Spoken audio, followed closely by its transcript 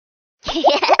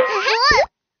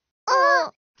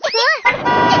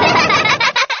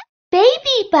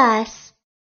Baby Bus.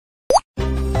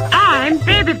 I'm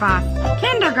Baby Bus.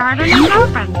 Kindergarten is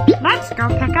open. Let's go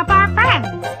pick up our friends.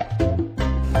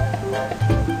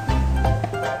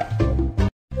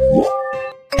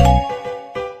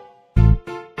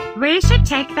 We should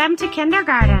take them to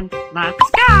kindergarten. Let's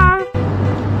go!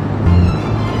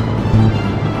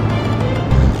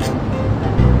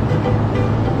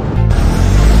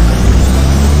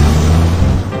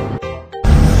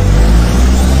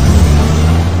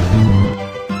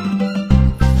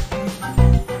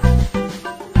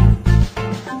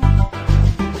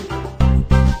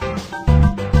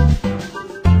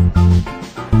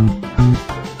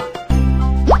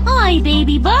 Hi,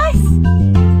 Baby Bus.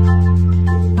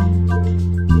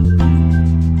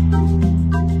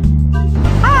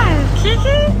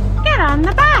 Get on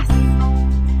the bus.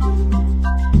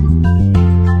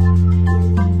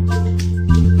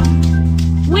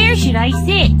 Where should I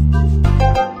sit?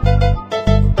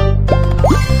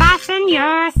 Fasten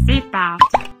your seatbelt.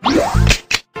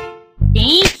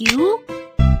 Thank you.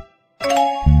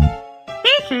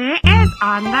 Kiki is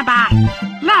on the bus.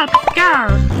 Let's go.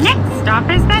 Next stop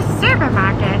is the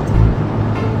supermarket.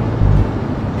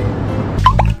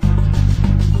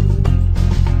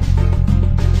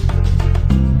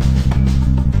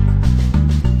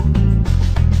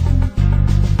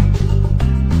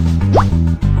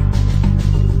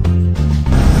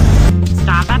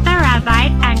 Stop at the red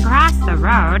light and cross the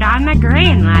road on the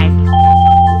green light.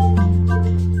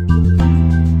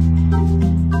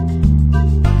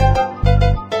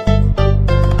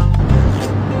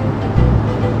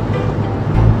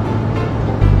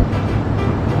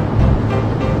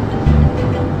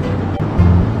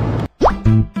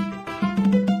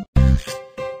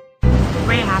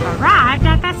 We have arrived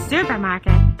at the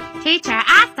supermarket. Teacher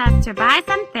asked us to buy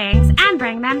some things and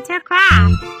bring them to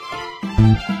class.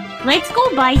 Let's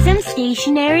go buy some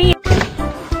stationery.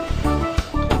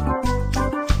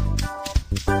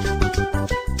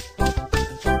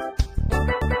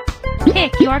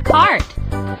 Pick your cart.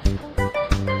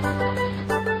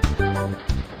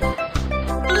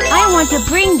 I want to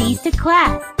bring these to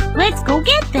class. Let's go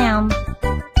get them.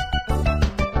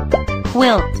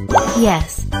 Quilt.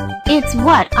 Yes, it's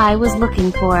what I was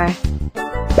looking for.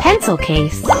 Pencil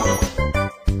case.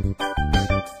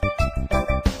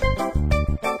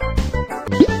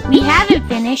 We haven't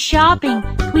finished shopping.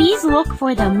 Please look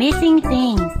for the missing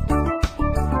things.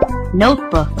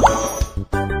 Notebook.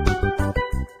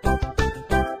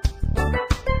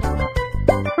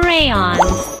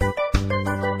 Crayons.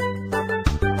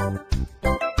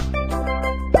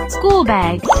 School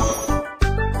bag.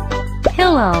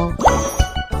 Pillow.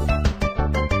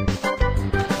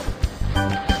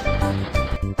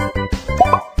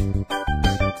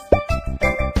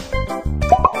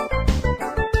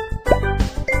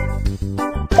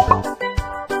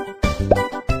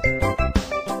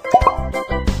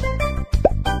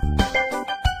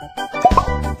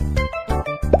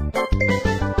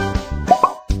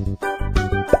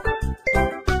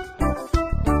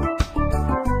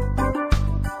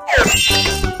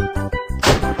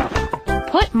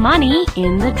 Put money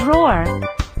in the drawer.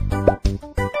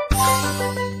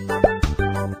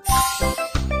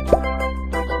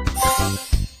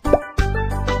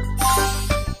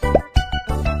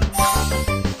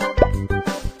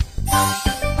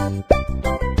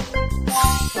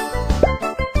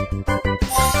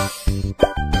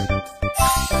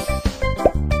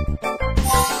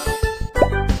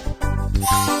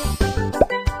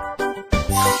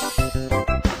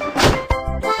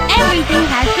 Everything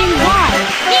has been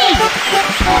washed. Thanks.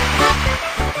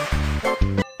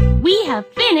 We have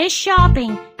finished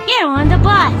shopping. Get on the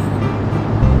bus.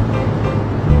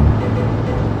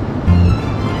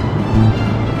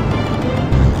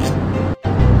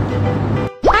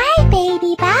 Bye,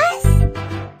 Baby Bus.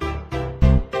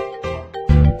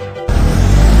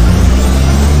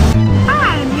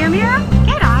 Hi, Mew Mew.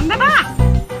 Get on the bus.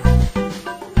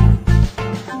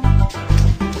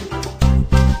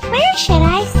 Where should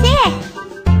I sit?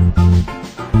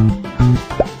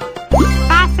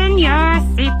 Fasten your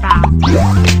seatbelt.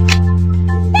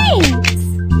 Thanks.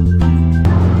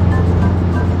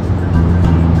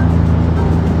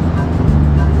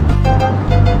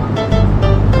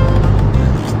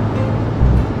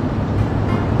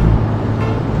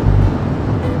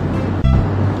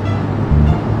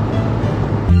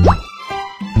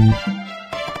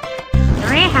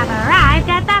 We have arrived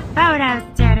at the photo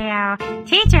studio.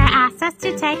 Teacher asked us to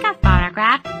take a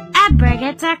photograph and bring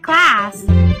it to class.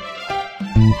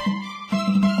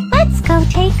 Let's go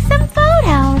take some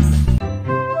photos.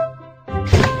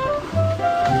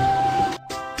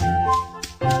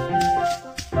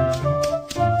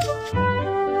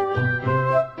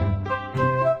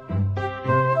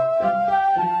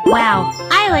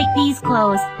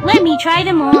 clothes. Let me try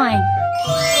them on.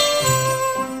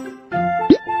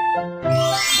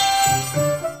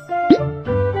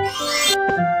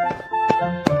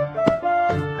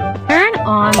 Turn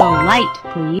on the light,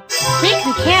 please. Click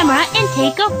the camera and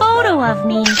take a photo of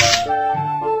me.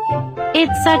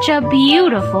 It's such a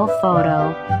beautiful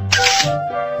photo.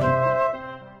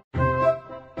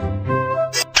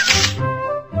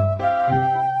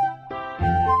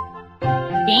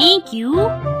 Thank you.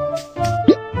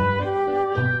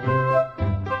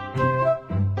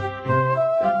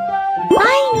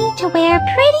 I need to wear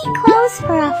pretty clothes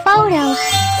for a photo.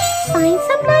 Please find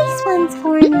some nice ones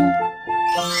for me.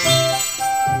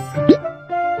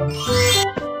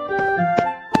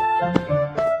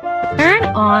 Turn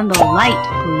on the light,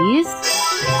 please.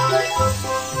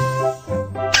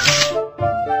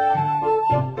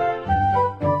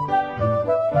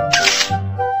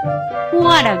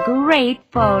 What a great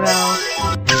photo!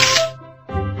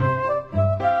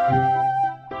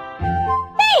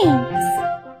 Thanks!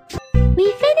 We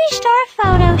finished our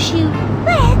photo shoot.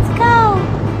 Let's go!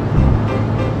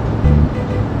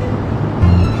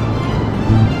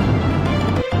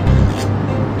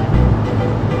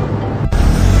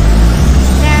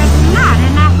 There's not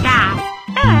enough gas.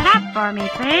 Fill it up for me,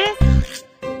 please.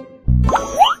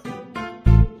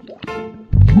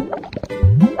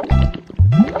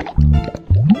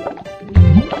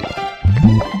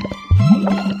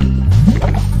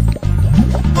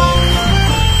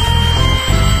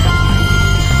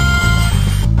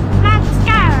 Let's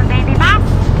go, baby bus.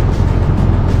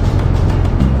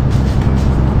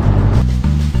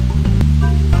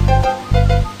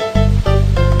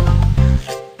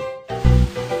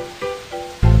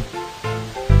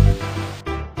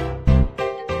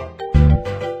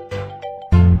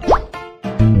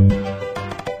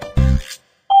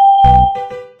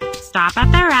 Stop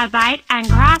at the red light and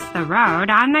cross the road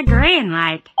on the green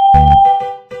light.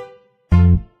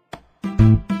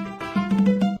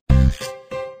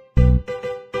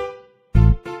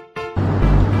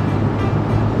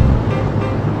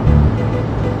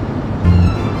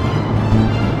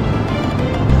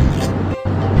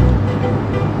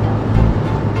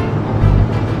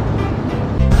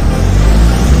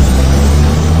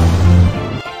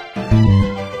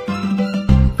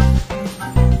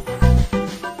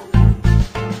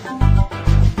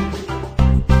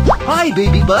 Hi,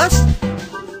 Baby Bus.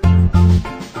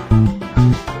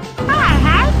 Hi,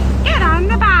 Hank. Get on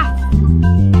the bus.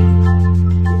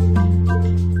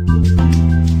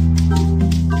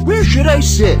 Where should I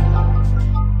sit?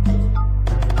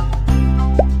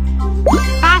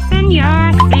 Fasten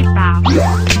your seatbelt.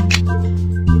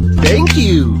 Thank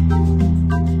you.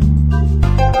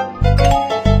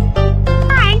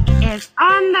 Frank is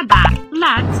on the bus.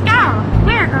 Let's go.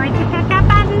 We're going to pick up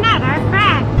another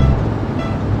friend.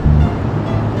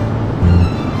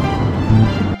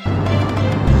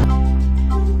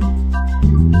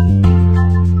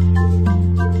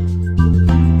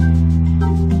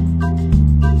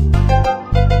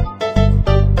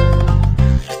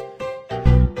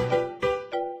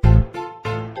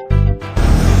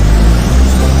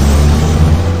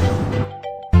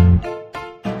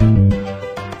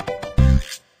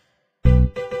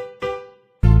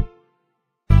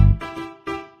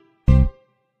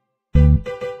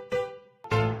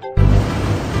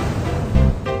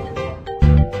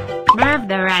 Move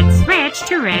the red switch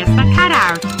to raise the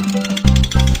cutout.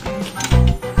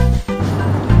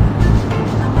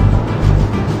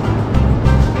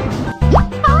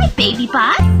 Hi, Baby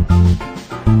Bus.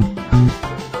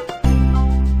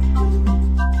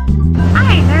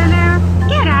 Hi, Lulu.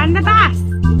 Get on the bus.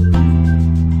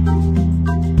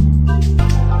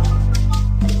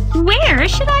 Where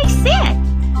should I sit?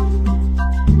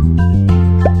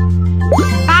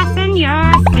 Fasten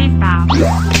your seatbelt.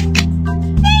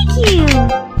 Thank you.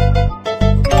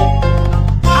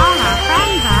 All our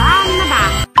friends are on the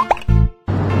bus.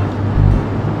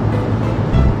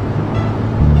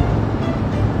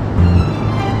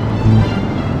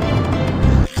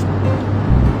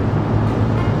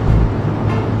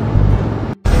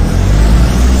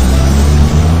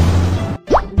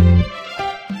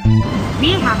 We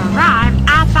have arrived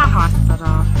at the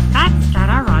hospital. Let's get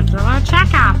a regular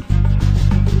checkup.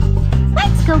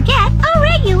 Let's go get a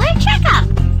regular checkup.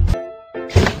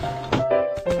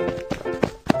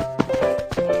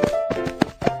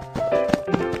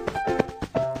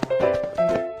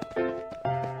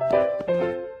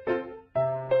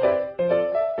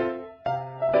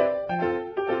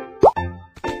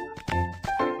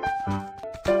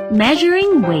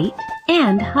 Measuring weight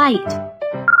and height.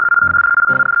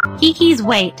 Kiki's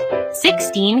weight,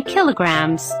 16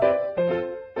 kilograms.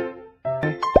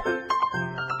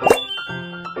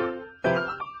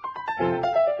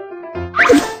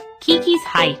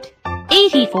 height,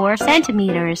 84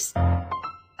 centimeters.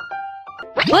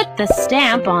 Put the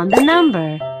stamp on the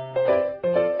number.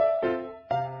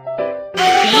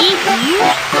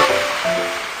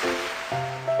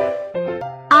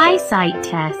 Eyesight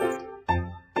test.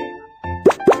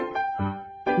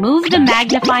 Move the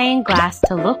magnifying glass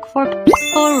to look for...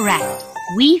 Correct.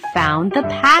 We found the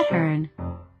pattern.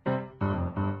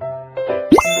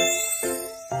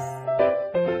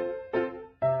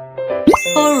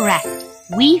 Correct.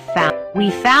 We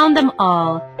found them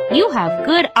all. You have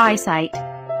good eyesight.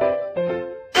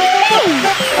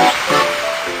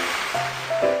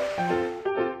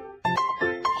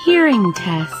 Hearing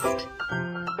test.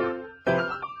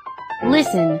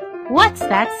 Listen, what's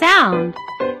that sound?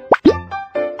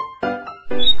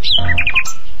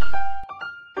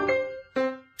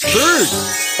 Bird.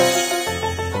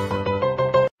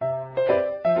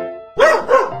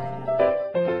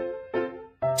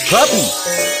 Puppy.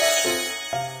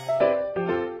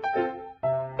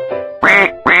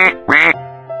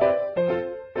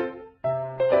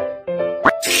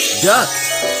 Duck.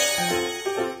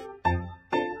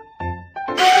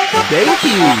 Thank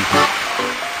you.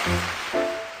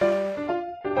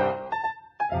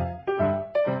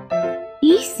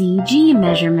 ECG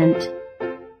measurement.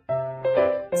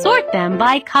 Sort them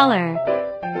by color.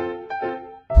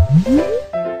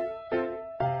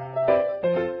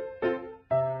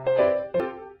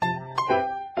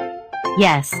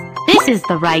 Yes, this is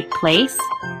the right place.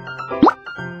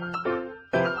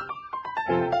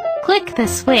 Click the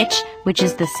switch, which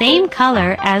is the same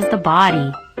color as the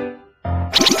body.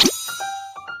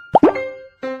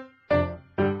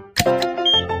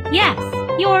 Yes,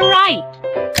 you're right.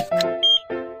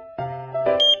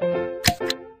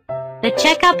 The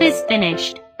checkup is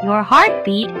finished. Your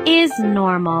heartbeat is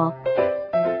normal.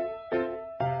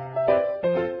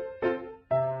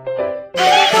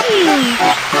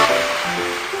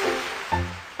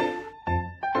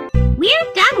 We're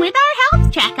done with our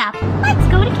health checkup. Let's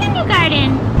go to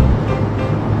kindergarten.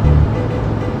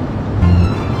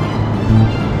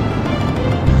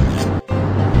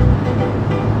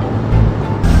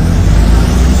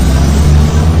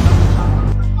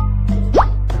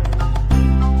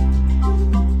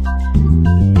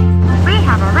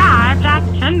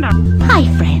 Hi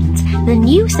friends, the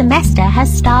new semester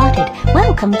has started.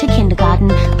 Welcome to kindergarten.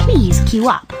 Please queue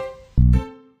up.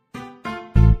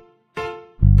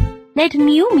 Let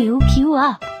Mew Mew queue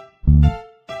up.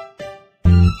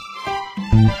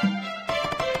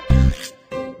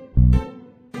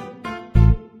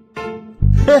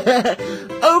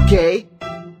 Okay.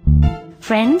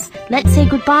 Friends, let's say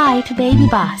goodbye to Baby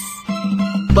Bus.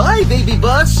 Bye, Baby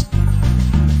Bus.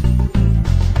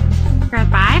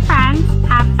 Goodbye, friends.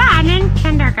 Have fun in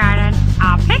kindergarten.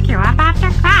 I'll pick you up after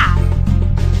class.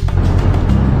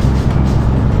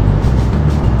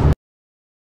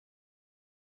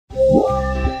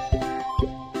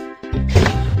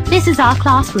 This is our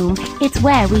classroom. It's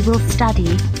where we will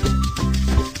study.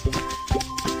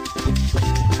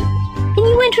 Can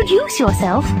you introduce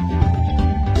yourself?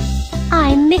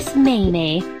 I'm Miss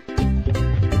Maymay.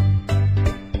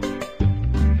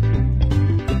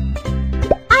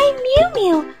 I'm Mew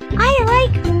Mew. I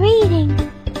like reading.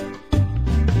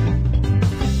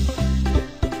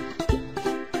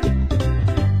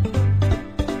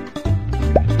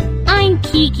 I'm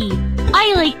Kiki.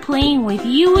 I like playing with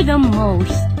you the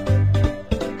most.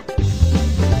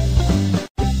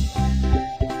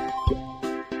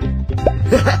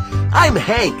 I'm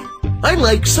Hank. I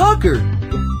like soccer.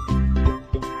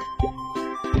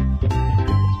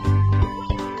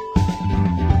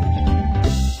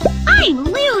 I'm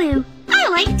Lulu. I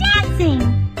like dancing.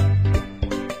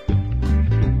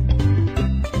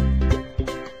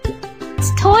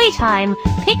 It's toy time.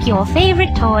 Pick your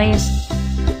favorite toys.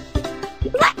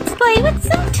 Let's play with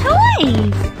some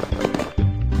toys.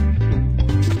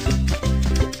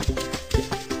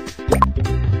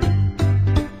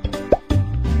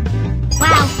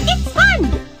 Wow, it's fun.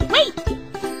 Wait.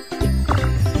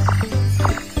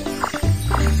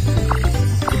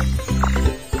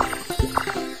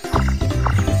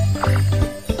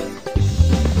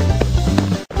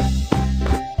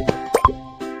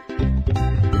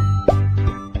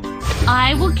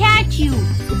 I will catch you.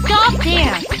 Stop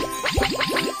there.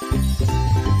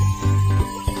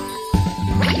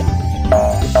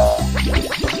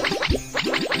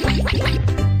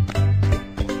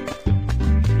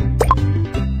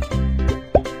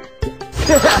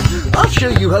 I'll show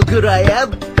you how good I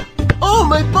am. Oh,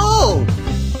 my ball!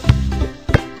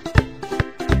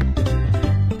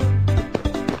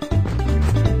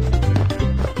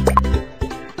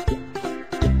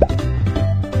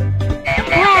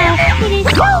 Wow, it is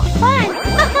Oh, fun!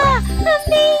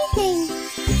 Amazing!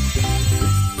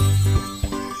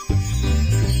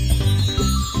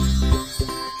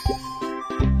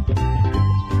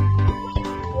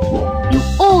 You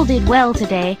all did well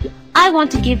today. I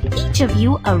want to give each of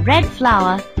you a red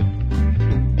flower.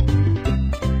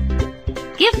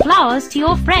 Give flowers to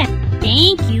your friend.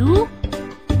 Thank you.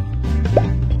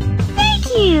 Thank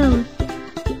you!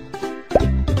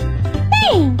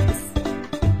 Thanks!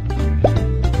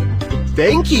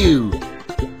 Thank you.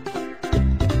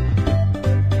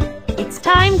 It's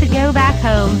time to go back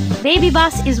home. Baby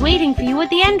Bus is waiting for you at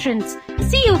the entrance.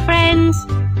 See you, friends.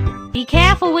 Be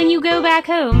careful when you go back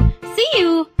home. See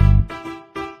you.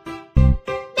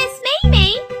 Miss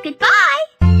Mamie, goodbye!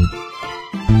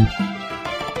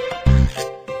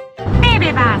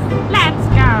 Baby Bus, let's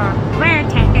go. We're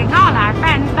taking all our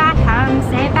friends back home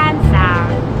safe and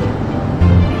sound.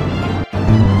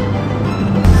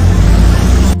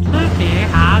 Kiki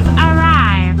has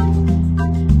arrived.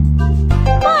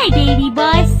 Bye, Baby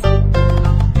Bus!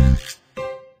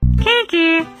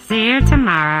 Kiki, see you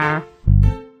tomorrow.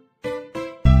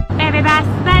 Baby Bus,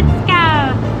 let's go.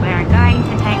 We're going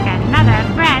to take another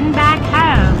friend back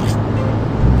home.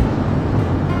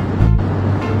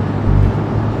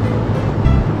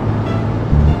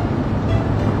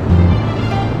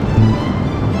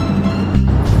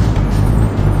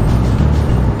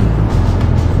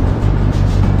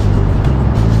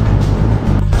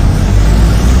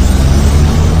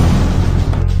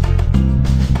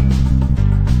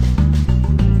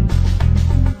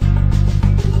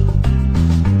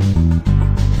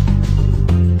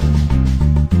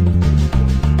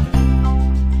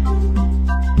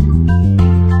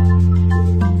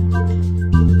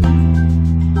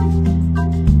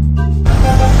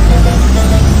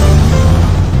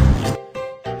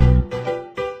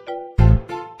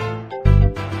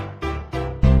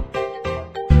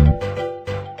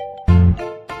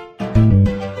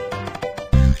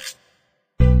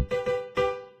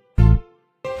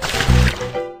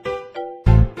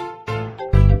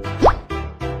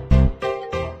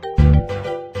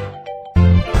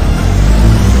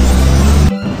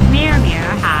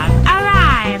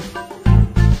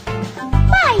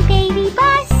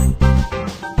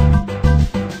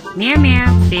 Meow Meow,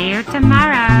 see you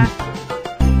tomorrow.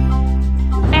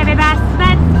 Baby Bus,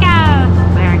 let's go.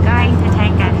 We're going to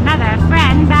take another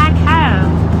friend back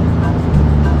home.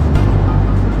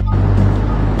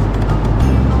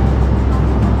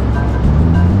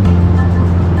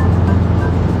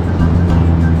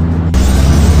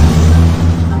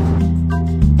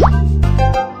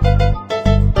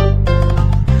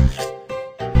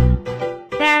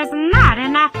 There's not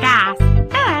enough gas.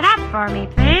 Fill it up for me,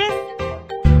 please.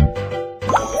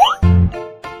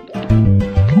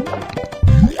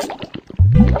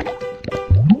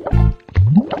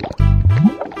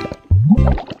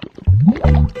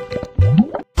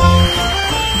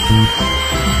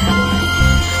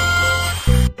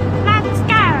 Let's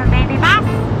go, Baby Bus.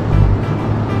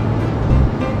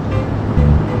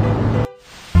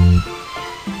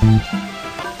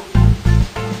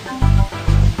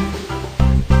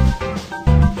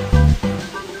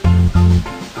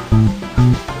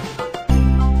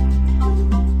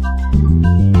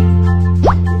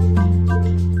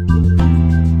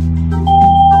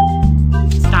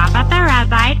 Stop at the red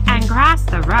light and cross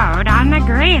the road on the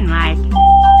green light.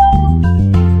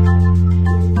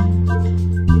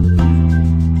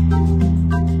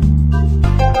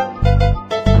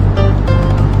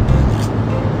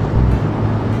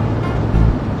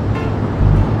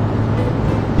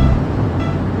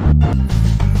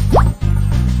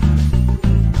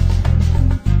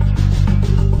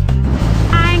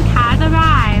 Hank has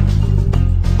arrived.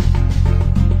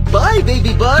 Bye,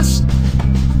 Baby Bus.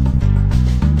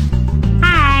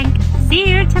 Hank, see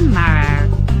you tomorrow.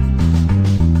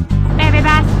 Baby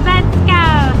Bus, let's go.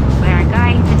 We're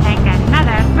going to take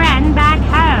another friend back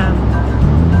home.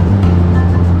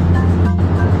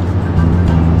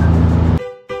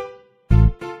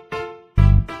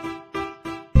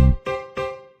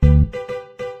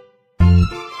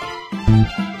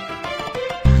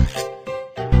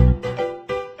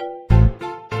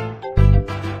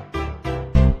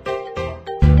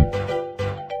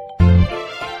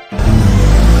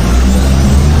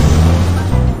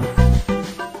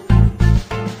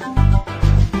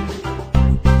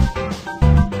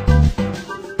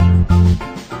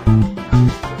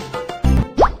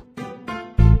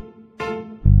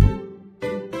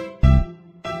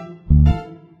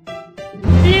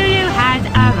 Lulu has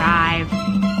arrived.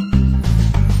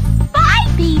 Bye,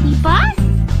 Baby Bus!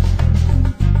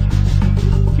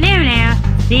 Lulu,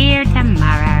 see you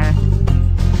tomorrow.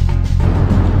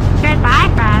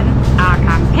 I'll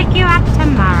come pick you up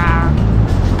tomorrow.